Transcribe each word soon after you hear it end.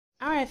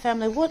Alright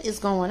family, what is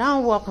going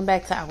on? Welcome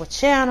back to our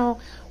channel.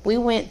 We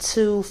went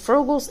to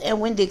Froogles and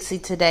Winn Dixie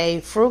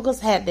today. Froogles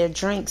had their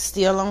drinks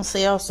still on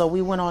sale, so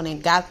we went on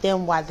and got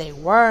them while they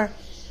were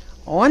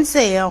on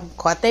sale.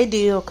 Caught their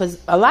deal, because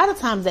a lot of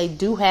times they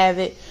do have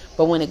it,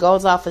 but when it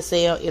goes off of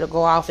sale, it'll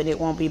go off and it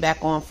won't be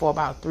back on for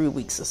about 3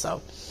 weeks or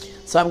so.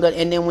 So I'm good.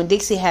 And then Winn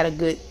Dixie had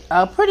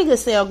a pretty good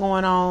sale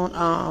going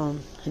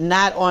on.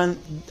 Not on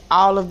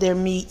all of their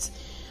meats,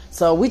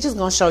 so we just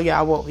gonna show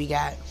y'all what we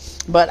got.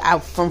 But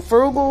from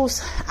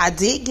Froogles, I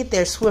did get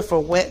their Swiffer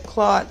wet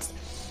cloths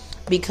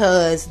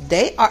because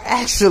they was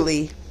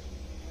actually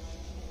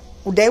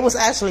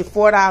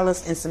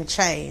 $4 and some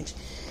change.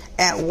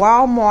 At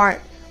Walmart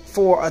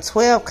for a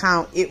 12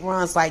 count, it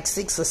runs like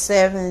 6 or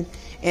 7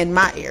 in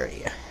my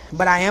area.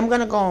 But I am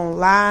gonna go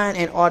online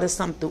and order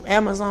some through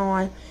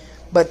Amazon.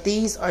 But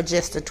these are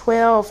just the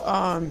 12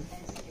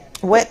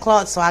 wet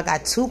cloths, so I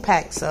got 2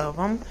 packs of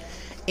them.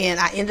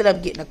 And I ended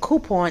up getting a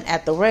coupon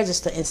at the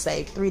register and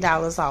saved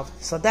 $3 off.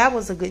 So that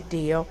was a good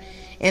deal.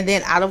 And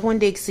then out of Winn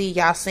Dixie,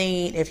 y'all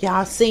seen, if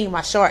y'all seen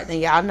my short, then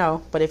y'all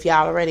know. But if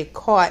y'all already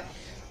caught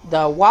the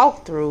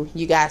walkthrough,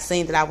 you guys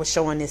seen that I was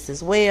showing this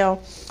as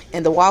well.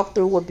 And the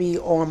walkthrough will be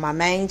on my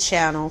main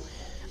channel,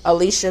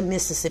 Alisha,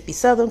 Mississippi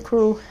Southern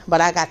Crew.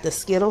 But I got the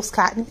Skittles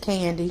cotton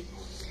candy.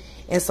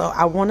 And so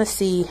I want to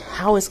see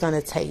how it's going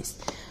to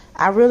taste.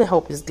 I really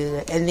hope it's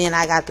good. And then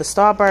I got the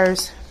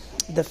Starburst,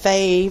 the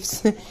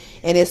faves,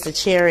 and it's the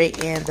cherry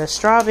and the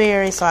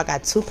strawberry. So I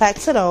got 2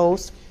 packs of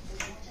those.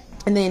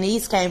 And then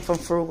these came from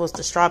Froogles,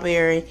 the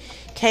strawberry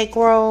cake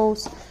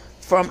rolls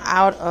from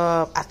out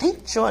of, I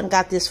think Jordan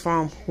got this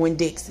from Winn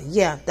Dixie.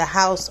 Yeah, the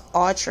House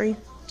Archery.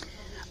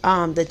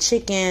 The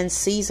chicken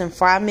seasoned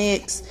fry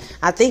mix.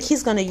 I think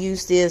he's going to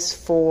use this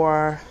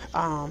for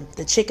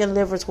the chicken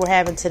livers we're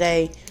having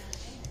today.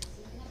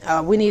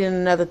 We needed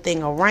another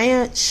thing of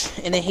ranch.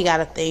 And then he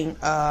got a thing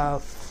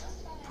of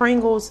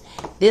Pringles.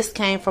 This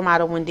came from out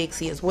of Winn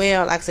Dixie as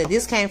well. Like I said,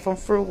 this came from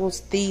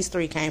Froogles. These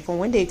 3 came from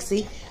Winn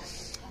Dixie.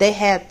 They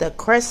had the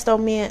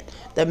Cresto mint,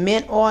 the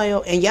mint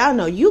oil, and y'all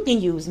know you can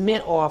use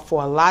mint oil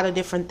for a lot of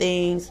different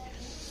things,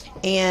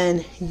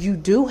 and you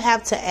do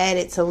have to add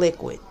it to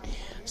liquid.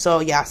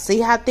 So y'all see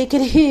how thick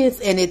it is,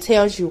 and it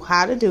tells you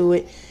how to do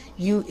it.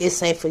 It's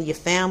safe for your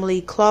family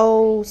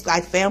clothes,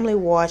 like family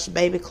wash,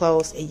 baby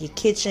clothes, in your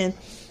kitchen,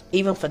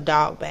 even for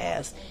dog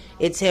baths.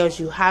 It tells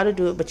you how to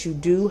do it, but you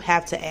do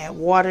have to add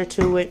water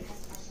to it.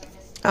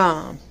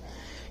 And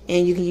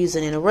you can use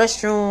it in a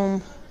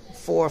restroom,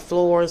 for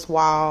floors,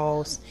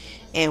 walls,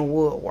 and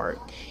woodwork.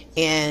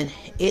 And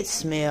it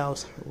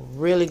smells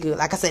really good.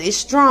 Like I said, it's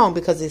strong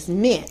because it's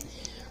mint.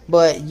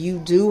 But you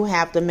do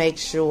have to make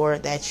sure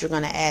that you're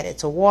going to add it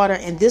to water.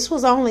 And this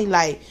was only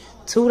like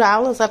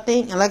 $2, I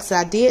think. And like I said,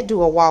 I did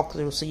do a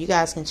walkthrough, so you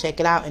guys can check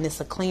it out. And it's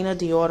a cleaner,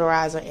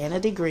 deodorizer, and a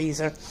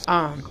degreaser.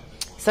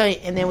 So,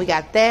 and then we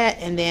got that,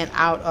 and then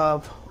out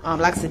of,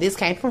 like I said, this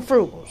came from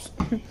Froogles.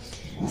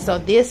 So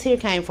this here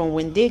came from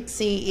Winn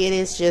Dixie. It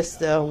is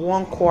just a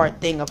 1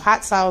 quart thing of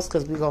hot sauce,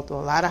 because we go through a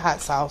lot of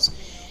hot sauce.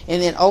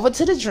 And then over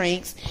to the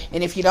drinks.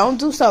 And if you don't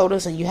do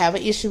sodas and you have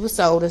an issue with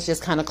sodas,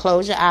 just kind of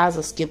close your eyes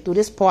or skip through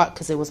this part,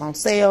 because it was on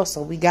sale.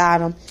 So we got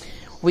them.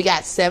 We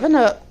got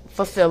 7-Up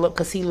for Philip,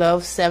 because he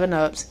loves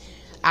 7-Ups.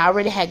 I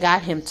already had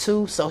got him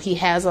 2, so he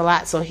has a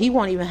lot. So he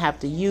won't even have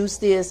to use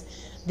this.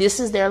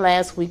 This is their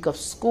last week of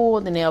school.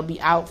 Then they'll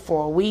be out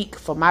for a week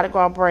for Mardi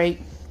Gras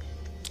break.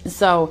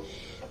 So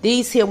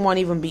these here won't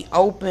even be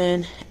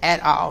open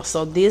at all.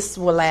 So this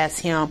will last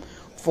him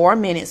for a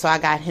minute. So I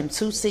got him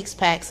 2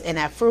 6-packs. And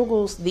at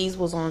Froogles, these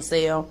was on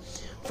sale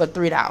for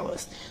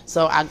 $3.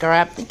 So I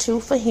grabbed the 2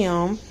 for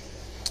him.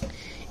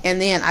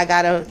 And then I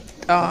got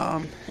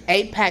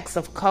 8 packs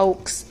of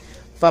Cokes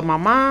for my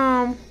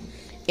mom.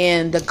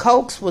 And the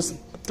Cokes was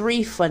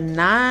 3 for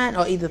 $9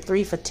 or either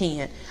 3 for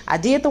 $10. I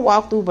did the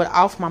walkthrough, but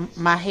off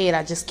my head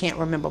I just can't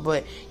remember.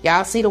 But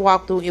y'all see the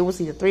walkthrough, it was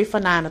either 3 for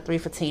 $9 or 3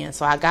 for $10.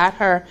 So I got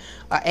her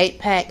a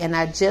 8-pack, and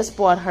I just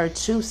bought her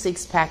 2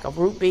 6-pack of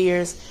root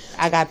beers.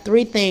 I got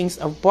 3 things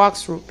of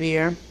Barks root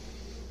beer.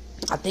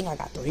 I think I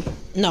got 3.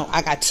 No,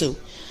 I got 2.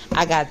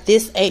 I got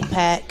this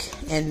 8-pack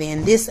and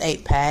then this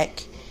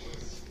 8-pack.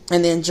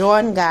 And then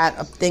Jordan got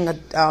a thing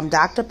of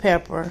Dr.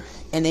 Pepper,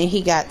 and then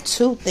he got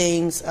 2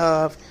 things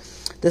of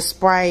the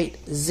Sprite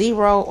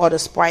Zero or the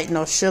Sprite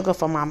No Sugar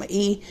for Mama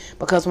E,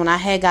 because when I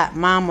had got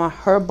Mama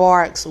her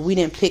Barks, we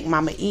didn't pick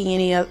Mama E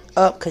any up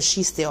because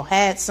she still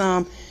had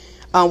some,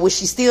 which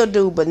she still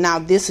do, but now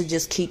this will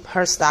just keep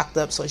her stocked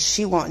up, so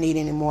she won't need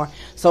any more.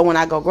 So when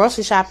I go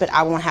grocery shopping,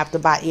 I won't have to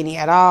buy any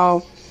at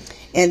all.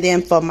 And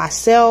then for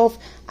myself,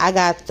 I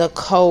got the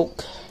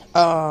Coke,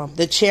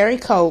 the cherry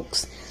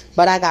Cokes,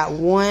 but I got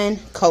 1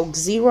 Coke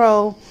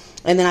Zero,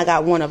 and then I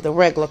got 1 of the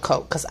regular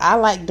Coke, because I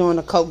like doing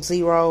the Coke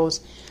Zeros.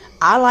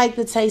 I like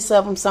the taste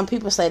of them. Some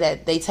people say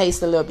that they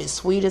taste a little bit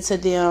sweeter to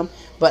them,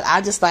 but I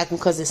just like them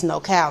because it's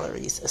no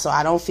calories. So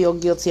I don't feel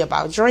guilty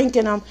about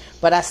drinking them,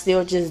 but I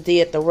still just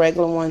did the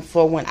regular one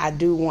for when I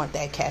do want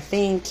that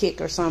caffeine kick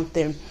or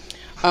something.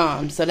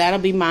 So that'll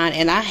be mine.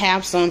 And I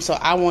have some, so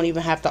I won't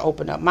even have to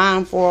open up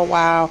mine for a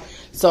while.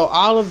 So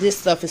all of this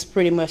stuff is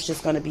pretty much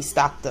just going to be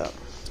stocked up.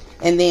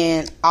 And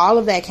then all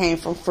of that came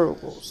from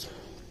Froogles.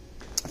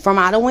 From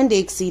out of Winn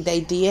Dixie,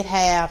 they did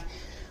have,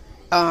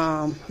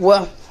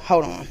 well,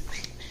 hold on.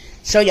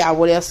 Show y'all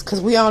what else,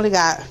 because we only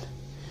got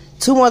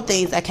 2 more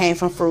things that came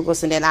from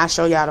Froogles, and then I'll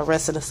show y'all the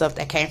rest of the stuff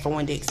that came from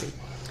Winn Dixie.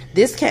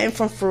 This came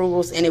from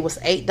Froogles, and it was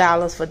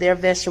 $8 for their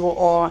vegetable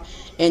oil.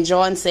 And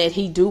Jordan said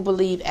he do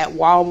believe at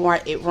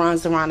Walmart it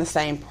runs around the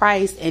same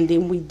price, and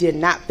then we did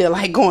not feel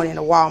like going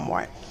into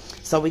Walmart.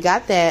 So we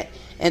got that,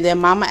 and then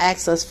Mama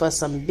asked us for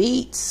some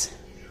beets.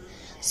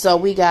 So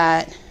we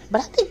got,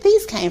 but I think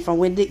these came from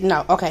Winn Dixie.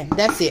 No, okay,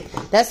 that's it.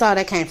 That's all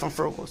that came from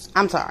Froogles.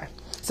 I'm sorry.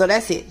 So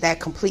that's it. That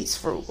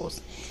completes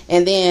Froogles.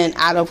 And then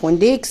out of Winn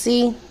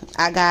Dixie,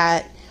 I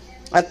got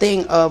a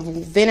thing of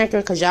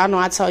vinegar, because y'all know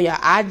I told y'all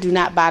I do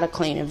not buy the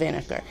cleaning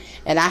vinegar.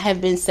 And I have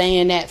been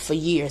saying that for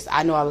years.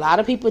 I know a lot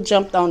of people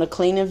jumped on the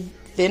cleaning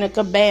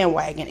vinegar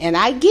bandwagon, and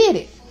I get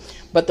it.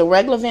 But the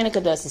regular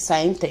vinegar does the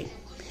same thing.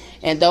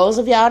 And those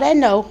of y'all that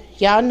know,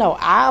 y'all know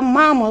our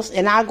mamas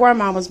and our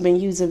grandmamas been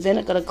using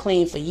vinegar to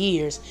clean for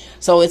years.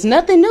 So it's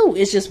nothing new.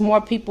 It's just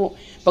more people,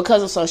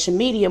 because of social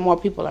media, more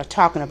people are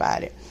talking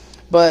about it.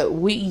 But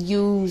we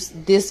use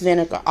this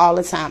vinegar all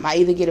the time. I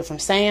either get it from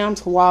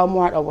Sam's,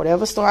 Walmart, or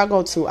whatever store I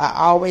go to. I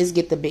always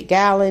get the big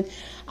gallon.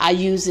 I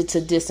use it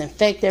to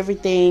disinfect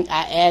everything.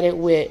 I add it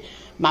with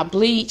my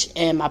bleach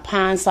and my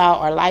Pine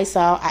Sol or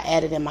Lysol. I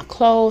add it in my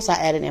clothes. I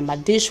add it in my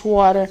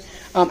dishwater.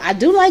 I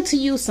do like to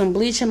use some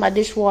bleach in my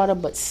dishwater,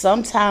 but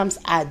sometimes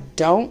I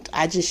don't.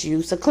 I just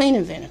use the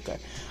cleaning vinegar.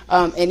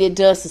 And it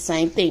does the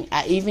same thing.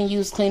 I even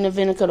use cleaning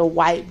vinegar to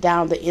wipe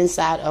down the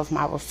inside of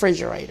my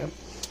refrigerator.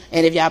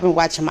 And if y'all been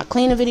watching my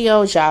cleaning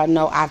videos, y'all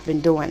know I've been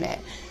doing that.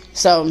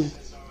 So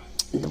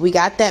we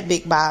got that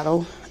big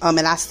bottle. And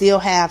I still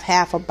have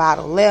half a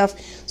bottle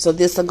left. So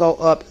this will go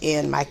up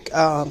in my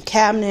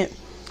cabinet.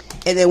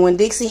 And then Winn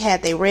Dixie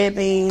had their red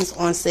beans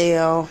on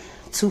sale,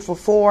 2 for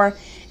 $4.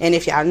 And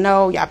if y'all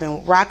know, y'all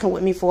been rocking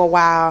with me for a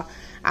while,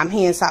 I'm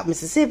here in South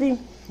Mississippi.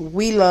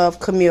 We love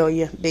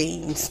camellia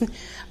beans.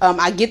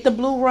 I get the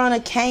Blue Runner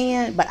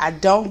can, but I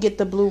don't get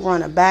the Blue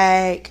Runner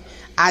bag.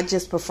 I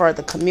just prefer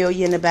the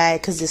camellia in the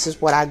bag because this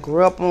is what I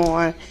grew up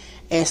on.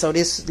 And so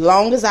this,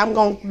 long as I'm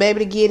going to be able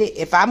to get it,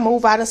 if I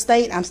move out of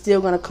state, I'm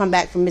still going to come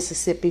back from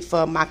Mississippi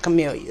for my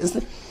camellias.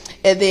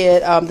 And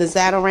then the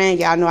Zatarain,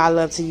 y'all know I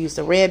love to use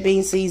the red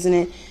bean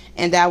seasoning.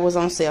 And that was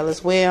on sale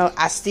as well.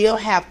 I still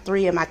have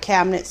 3 in my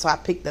cabinet, so I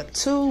picked up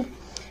 2.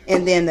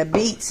 And then the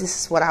beets,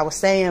 this is what I was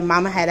saying.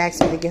 Mama had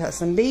asked me to get her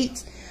some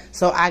beets.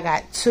 So I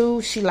got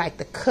 2. She liked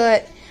the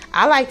cut.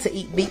 I like to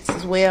eat beets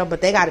as well,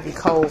 but they got to be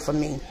cold for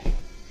me.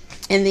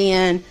 And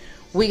then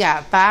we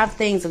got 5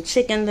 things of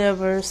chicken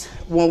livers.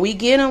 When we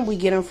get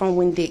them from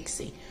Winn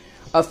Dixie.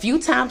 A few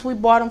times we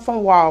bought them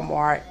from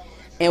Walmart,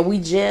 and we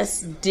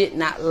just did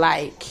not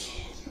like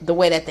the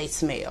way that they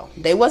smell.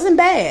 They wasn't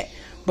bad,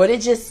 but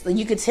it just,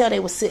 you could tell they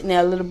were sitting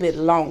there a little bit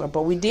longer.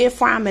 But we did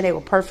fry them, and they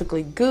were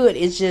perfectly good.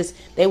 It's just,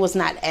 they was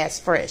not as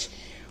fresh.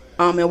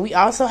 And we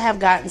also have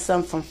gotten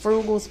some from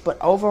Froogles, but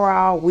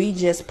overall, we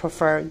just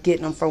prefer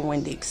getting them from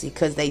Winn Dixie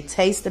because they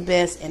taste the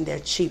best and they're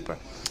cheaper.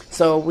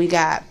 So we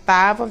got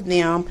 5 of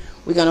them.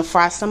 We're going to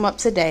fry some up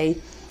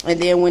today. And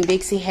then Winn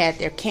Dixie had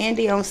their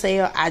candy on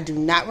sale. I do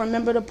not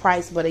remember the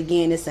price, but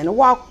again, it's in a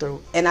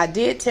walkthrough. And I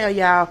did tell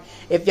y'all,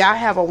 if y'all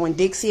have a Winn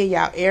Dixie in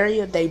y'all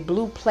area, they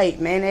Blue Plate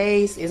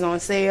mayonnaise is on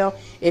sale.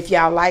 If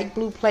y'all like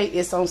Blue Plate,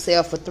 it's on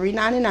sale for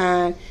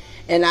 $3.99.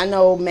 And I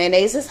know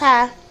mayonnaise is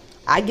high.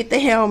 I get the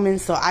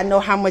Hellmann's, so I know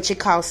how much it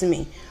costs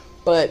me.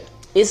 But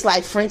it's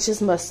like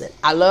French's mustard.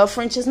 I love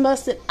French's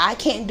mustard. I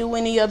can't do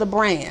any other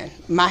brand.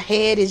 My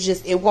head is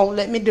just, it won't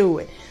let me do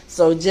it.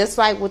 So just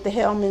like with the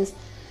Hellmann's,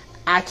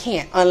 I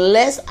can't.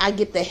 Unless I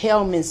get the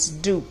Hellmann's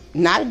dupe.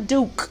 Not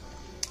Duke.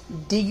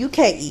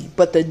 D-U-K-E.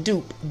 But the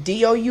dupe.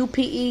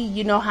 D-O-U-P-E.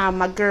 You know how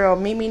my girl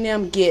Mimi and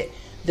them get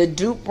the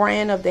dupe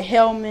brand of the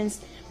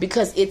Hellmann's.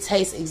 Because it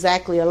tastes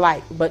exactly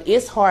alike. But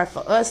it's hard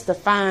for us to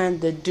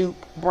find the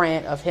dupe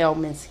brand of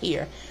Hellmann's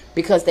here.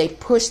 Because they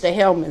push the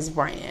Hellmann's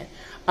brand.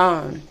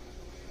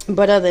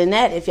 But other than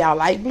that, if y'all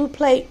like Blue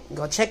Plate,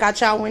 go check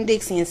out y'all Winn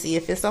Dixie and see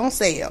if it's on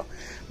sale.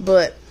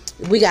 But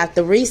we got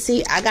the Reese.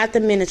 I got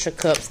the miniature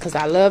cups because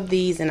I love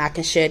these and I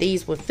can share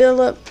these with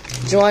Philip.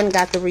 Jordan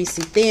got the Reese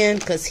Thin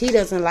because he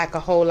doesn't like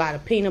a whole lot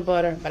of peanut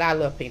butter, but I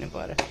love peanut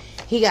butter.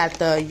 He got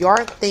the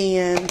York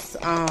Thins,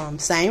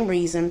 same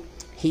reason.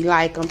 He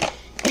like them.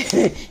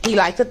 He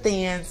liked the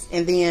Thins.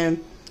 And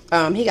then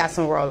he got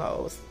some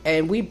Rolos.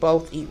 And we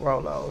both eat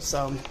Rolos.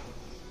 So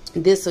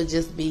this will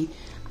just be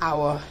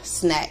our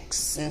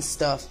snacks and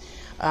stuff.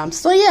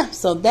 So yeah,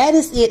 so that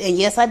is it. And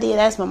yes, I did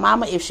ask my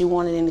mama if she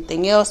wanted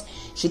anything else.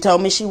 She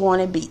told me she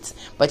wanted beets.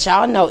 But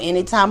y'all know,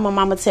 anytime my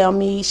mama tell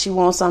me she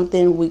wants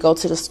something, we go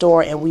to the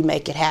store and we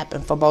make it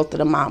happen for both of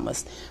the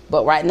mamas.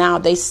 But right now,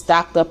 they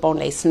stocked up on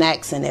their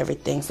snacks and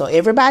everything. So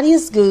everybody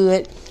is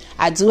good.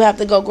 I do have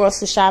to go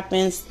grocery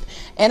shopping.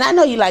 And I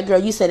know you like, girl,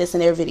 you said this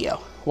in every video.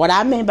 What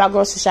I mean by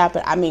grocery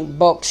shopping, I mean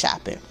bulk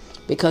shopping.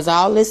 Because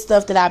all this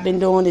stuff that I've been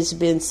doing has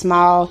been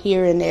small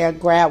here and there,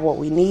 grab what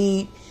we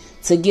need.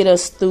 to get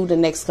us through the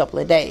next couple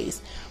of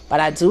days. But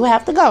I do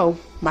have to go.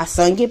 My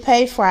son get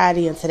paid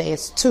Friday and today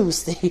is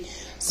Tuesday.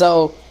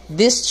 So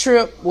this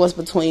trip was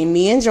between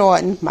me and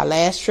Jordan. My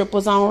last trip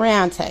was on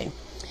Roundtable.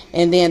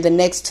 And then the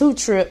next 2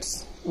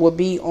 trips will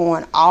be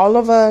on all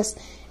of us,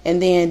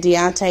 and then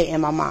Deontay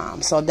and my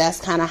mom. So that's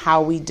kind of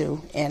how we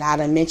do. And I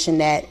done mentioned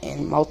that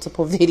in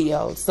multiple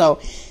videos. So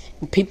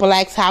when people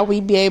ask how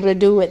we be able to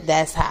do it,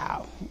 that's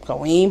how. So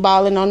we ain't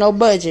balling on no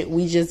budget.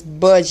 We just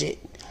budget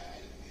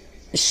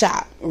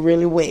shop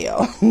really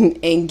well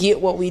and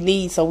get what we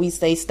need, so we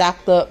stay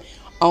stocked up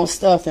on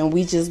stuff, and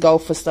we just go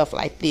for stuff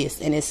like this,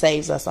 and it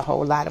saves us a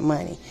whole lot of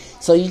money.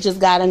 So you just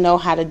got to know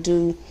how to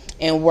do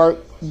and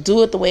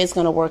do it the way it's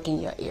going to work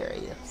in your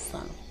area.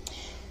 So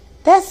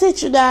that's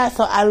it, you guys.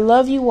 So I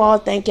love you all.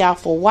 Thank y'all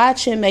for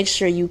watching. Make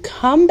sure you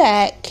come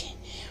back,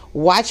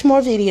 watch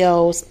more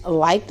videos,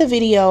 like the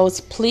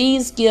videos.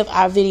 Please give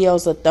our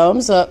videos a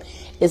thumbs up.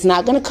 It's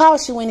not going to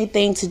cost you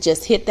anything to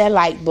just hit that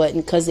like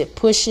button, because it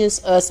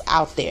pushes us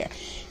out there.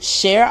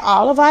 Share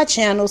all of our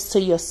channels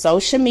to your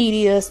social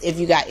medias. If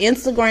you got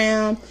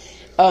Instagram,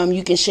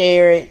 you can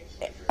share it,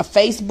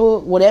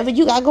 Facebook, whatever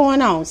you got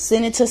going on.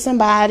 Send it to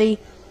somebody.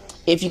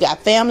 If you got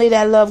family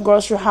that love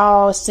grocery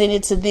hauls, send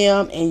it to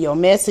them in your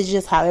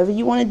messages, however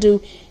you want to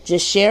do.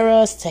 Just share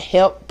us to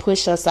help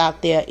push us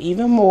out there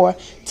even more,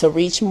 to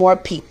reach more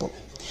people.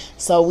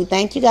 So we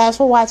thank you guys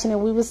for watching,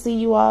 and we will see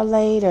you all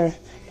later.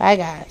 Bye,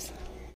 guys.